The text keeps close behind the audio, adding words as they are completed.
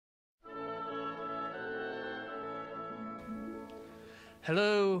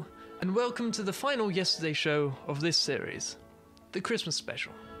Hello, and welcome to the final Yesterday show of this series, the Christmas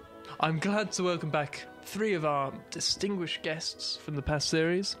special. I'm glad to welcome back three of our distinguished guests from the past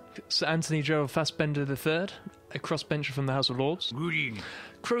series. Sir Anthony Gerald Fasbender III, a crossbencher from the House of Lords. Good evening.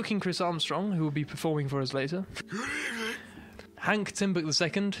 Croaking Chris Armstrong, who will be performing for us later. Good evening. Hank Timbuck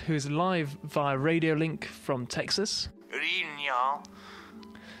II, who is live via radio link from Texas. Good evening, y'all.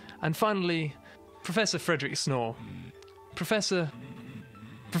 And finally, Professor Frederick Snore. Professor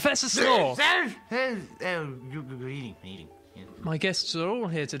Snore! Good evening. Yeah. My guests are all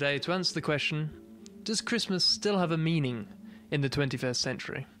here today to answer the question, does Christmas still have a meaning in the 21st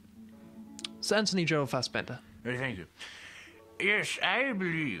century? Sir Anthony Gerald Fasbender. Thank you. Yes, I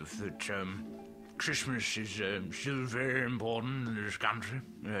believe that Christmas is still very important in this country,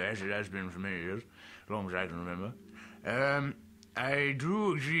 as it has been for many years, as long as I can remember. I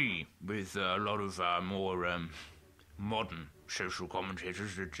do agree with a lot of more modern social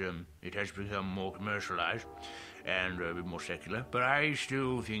commentators that it has become more commercialised and a bit more secular. But I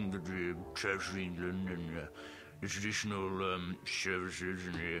still think that the Church of England and the traditional services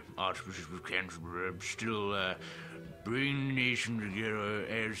and the Archbishop of Canterbury still bring the nation together,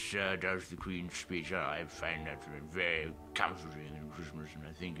 as does the Queen's speech. I find that very comforting in Christmas, and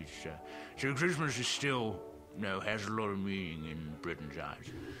I think it's... so Christmas is still, has a lot of meaning in Britain's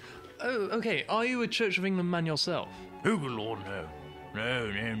eyes. Oh, okay. Are you a Church of England man yourself? Oh, good Lord, no.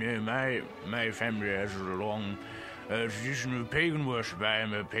 No. My family has a long tradition of pagan worship. I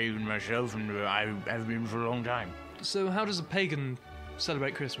am a pagan myself, and I have been for a long time. So how does a pagan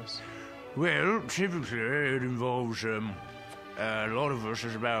celebrate Christmas? Well, typically it involves a lot of us.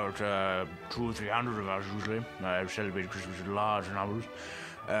 There's about 200 or 300 of us usually. I celebrate Christmas in large numbers.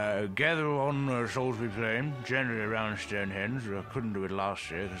 Gather on Salisbury Plain, generally around Stonehenge. I couldn't do it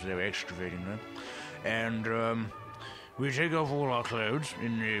last year because they were excavating there. And we take off all our clothes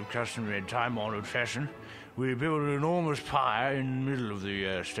in the customary time-honoured fashion. We build an enormous pyre in the middle of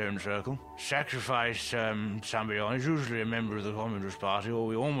the stone circle, sacrifice somebody on it, usually a member of the Communist Party, or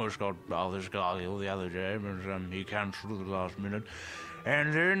we almost got Arthur Scargill the other day, but he cancelled at the last minute.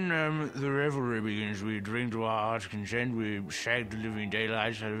 And then the revelry begins. We drink to our heart's content, we shag the living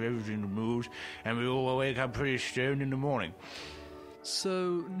daylights out of everything that moves, and we all wake up pretty stoned in the morning.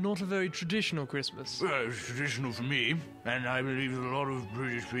 So, not a very traditional Christmas? Well, it's traditional for me, and I believe that a lot of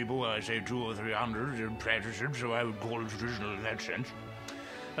British people, well, I say 200 or 300, practice it, so I would call it traditional in that sense.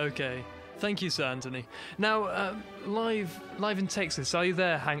 Okay. Thank you, Sir Anthony. Now, live in Texas, are you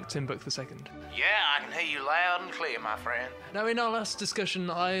there, Hank Timbuck II? Yeah, I can hear you loud and clear, my friend. Now, in our last discussion,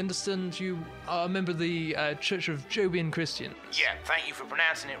 I understand you are a member of the Church of Jobian Christian. Yeah, thank you for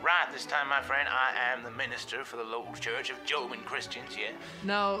pronouncing it right this time, my friend. I am the minister for the local Church of Jobian Christians, yeah.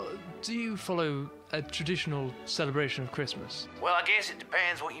 Now, do you follow a traditional celebration of Christmas? Well, I guess it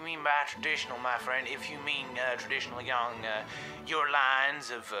depends what you mean by traditional, my friend. If you mean traditional along your lines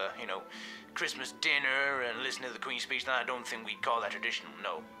of, Christmas dinner and listening to the Queen's speech, then I don't think we'd call that traditional,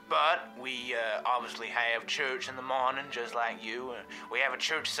 no. But we obviously have church in the morning, just like you. We have a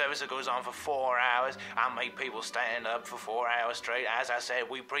church service that goes on for 4 hours. I make people stand up for 4 hours straight. As I said,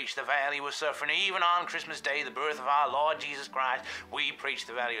 we preach the value of suffering. Even on Christmas Day, the birth of our Lord Jesus Christ, we preach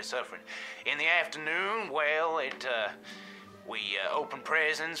the value of suffering. In the afternoon, well, we open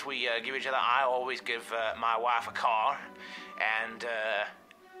presents. We give each other. I always give my wife a car, and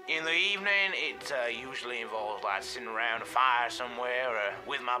in the evening, it usually involves like sitting around a fire somewhere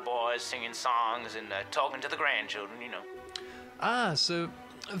with my boys singing songs and talking to the grandchildren, Ah, so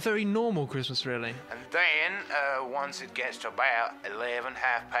a very normal Christmas, really. And then, once it gets to about 11,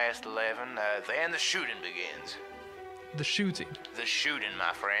 11:30, then the shooting begins. The shooting? The shooting,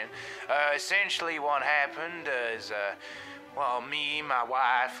 my friend. Essentially what happened is... well, me, my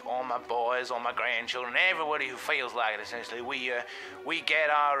wife, all my boys, all my grandchildren, everybody who feels like it, essentially, we get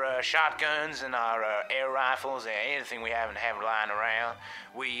our shotguns and our air rifles and anything we haven't lying around.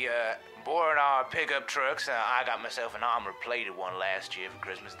 We board our pickup trucks. I got myself an armor-plated one last year for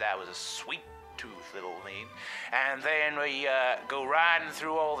Christmas. That was a sweet tooth little thing. And then we go riding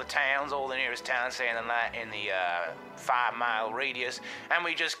through all the towns, all the nearest towns, say in the 5-mile radius, and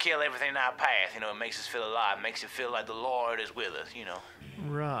we just kill everything in our path. It makes us feel alive, makes it feel like the Lord is with us,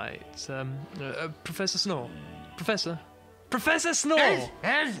 Right. Professor Snore. Professor Snore!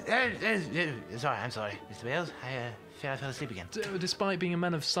 Sorry, I'm sorry, Mr. Bales. I fell asleep again. Despite being a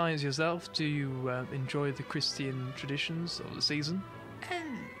man of science yourself, do you enjoy the Christian traditions of the season?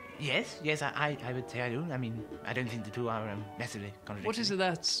 Yes, I would say I do. I mean, I don't think the two are necessarily contradictory. What is it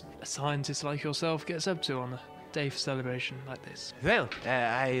that a scientist like yourself gets up to on a day for celebration like this? Well,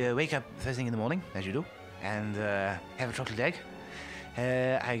 I wake up first thing in the morning, as you do, and have a chocolate egg,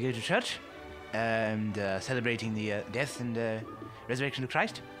 I go to church and celebrating the death and resurrection of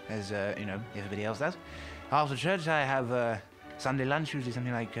Christ, as everybody else does. After church, I have Sunday lunch, usually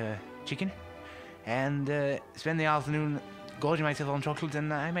something like chicken, and spend the afternoon gorging myself on chocolate,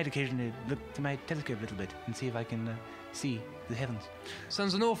 and I might occasionally look to my telescope a little bit and see if I can see the heavens.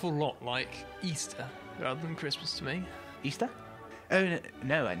 Sounds an awful lot like Easter rather than Christmas to me. Easter? Oh,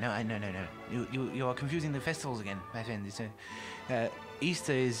 no. You are confusing the festivals again, my friend.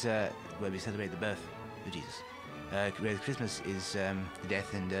 Easter is where we celebrate the birth of Jesus. Whereas Christmas is the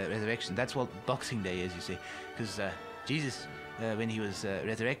death and resurrection. That's what Boxing Day is, you see. Because Jesus, when he was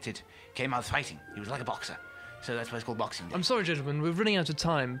resurrected, came out fighting. He was like a boxer. So that's why it's called Boxing Day. I'm sorry, gentlemen, we're running out of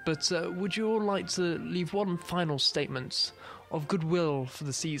time, but would you all like to leave one final statement of goodwill for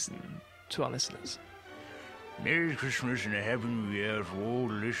the season to our listeners? Merry Christmas and a Happy New Year to all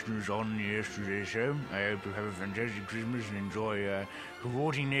the listeners on the Yesterday Show. I hope you have a fantastic Christmas and enjoy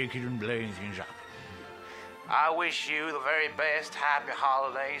cavorting naked and blowing things up. I wish you the very best, happy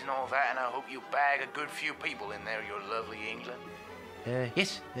holidays and all that, and I hope you bag a good few people in there, your lovely England.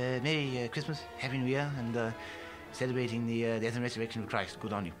 Yes, Merry Christmas, Happy New Year, and celebrating the death and resurrection of Christ.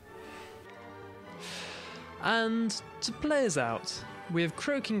 Good on you. And to play us out, we have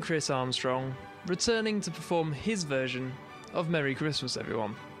Croaking Chris Armstrong returning to perform his version of Merry Christmas,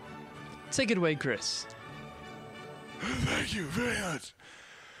 everyone. Take it away, Chris. Thank you very much.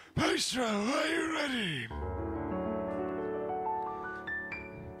 Maestro, are you ready?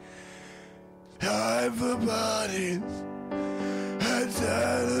 Time for parties and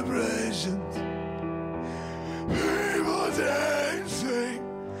celebrations. People dancing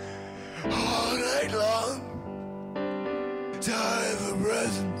all night long. Time for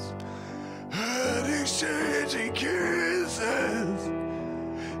presents and exchanging kisses.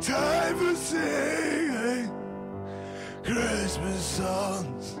 Time for singing Christmas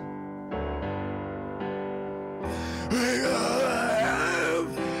songs. We're gonna have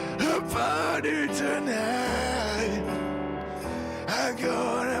a party tonight. I'm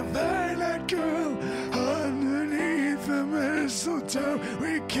gonna find that girl underneath the mistletoe.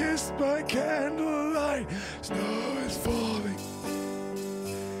 We kissed by candlelight. Snow is falling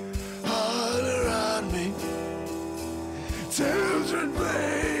all around me. Children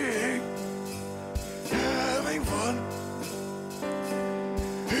playing, having fun.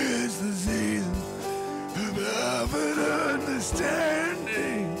 It's the season of perfect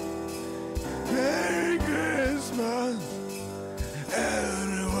understanding. Merry Christmas,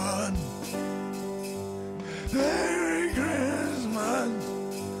 everyone. Merry Christmas,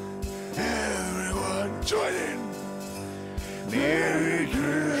 everyone. Join in. Merry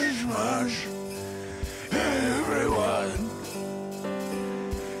Christmas, everyone.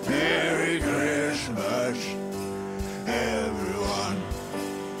 Merry Christmas, everyone.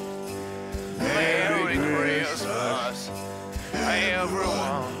 Merry Christmas,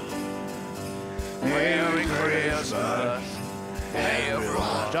 everyone. Merry Christmas,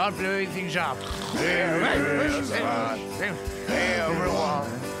 everyone. Start blowing things up. Merry Christmas, everyone.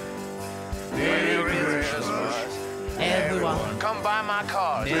 Merry Christmas, everyone. Come buy my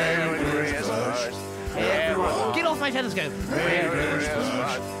card. Merry Christmas, everyone. Get off my telescope. Merry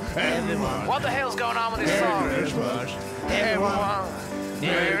Christmas, everyone. What the hell's going on with this song? Everyone.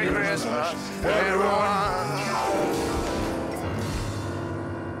 Merry Christmas, everyone.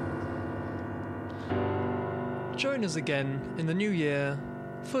 Join us again in the new year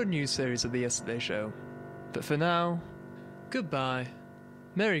for a new series of the Yesterday Show. But for now, goodbye,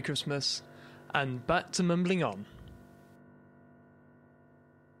 Merry Christmas, and back to mumbling on.